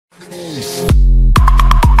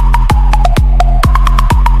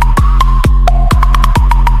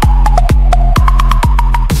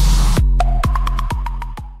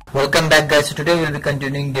guys, so today we will be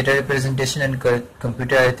continuing data representation and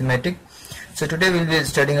computer arithmetic. So today we will be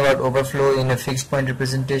studying about overflow in a fixed point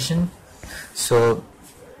representation. So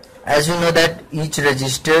as you know that each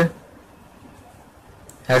register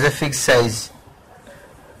has a fixed size,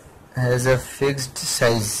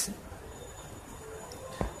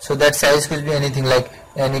 so that size could be anything like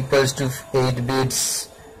n equals to 8 bits,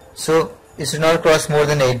 so it should not cross more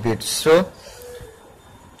than 8 bits. So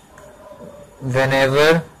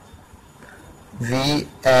whenever we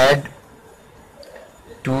add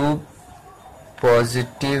two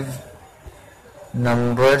positive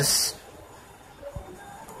numbers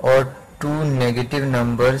or two negative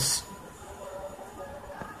numbers,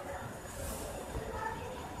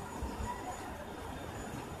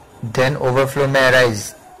 then overflow may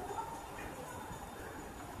arise.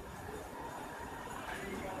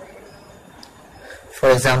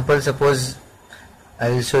 For example, suppose I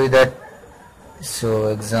will show you that. So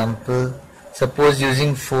example, suppose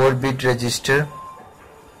using 4-bit register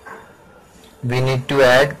we need to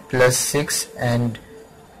add +6 and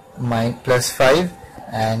 +5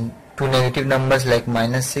 and two negative numbers like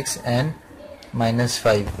 -6 and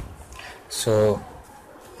 -5. So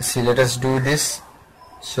see, let us do this.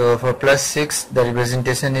 So for +6 the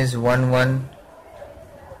representation is 1 1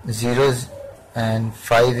 0 and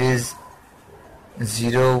 5 is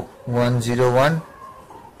 0 1 0 1,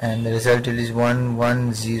 and the result is 1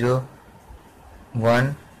 1 0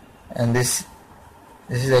 1, and this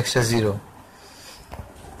is extra 0.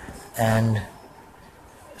 And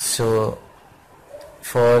so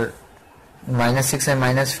for -6 and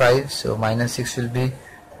 -5, so -6 will be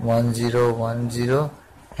 1 0 1 0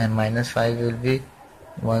 and -5 will be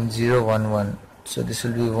 1 0 1 1. So this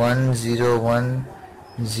will be 1 0 1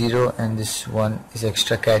 0, and this 1 is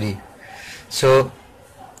extra carry. So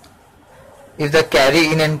if the carry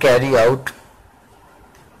in and carry out,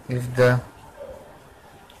 if the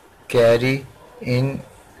carry in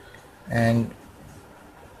and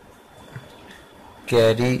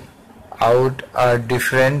carry out are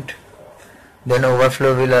different, then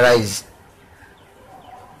overflow will arise.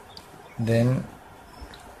 Then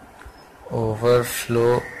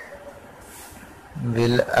overflow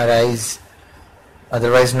will arise,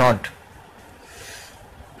 otherwise not.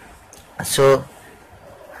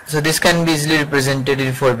 So this can be easily represented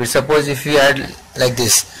in 4 bits. Suppose if we add like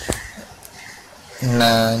this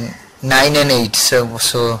 9 and 8,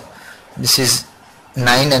 so this is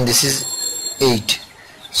 9 and this is 8,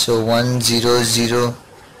 so 1 0 0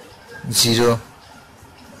 0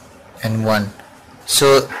 and 1.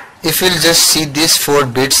 So if we'll just see these 4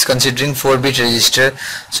 bits, considering 4-bit register,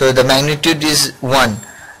 so the magnitude is 1,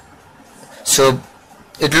 so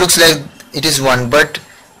it looks like it is 1, but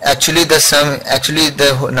actually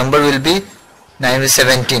the number will be 9 with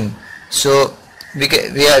 17. So we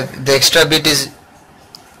have the extra bit is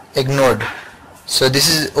ignored. So this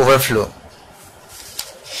is overflow.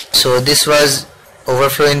 So this was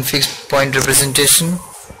overflow in fixed point representation.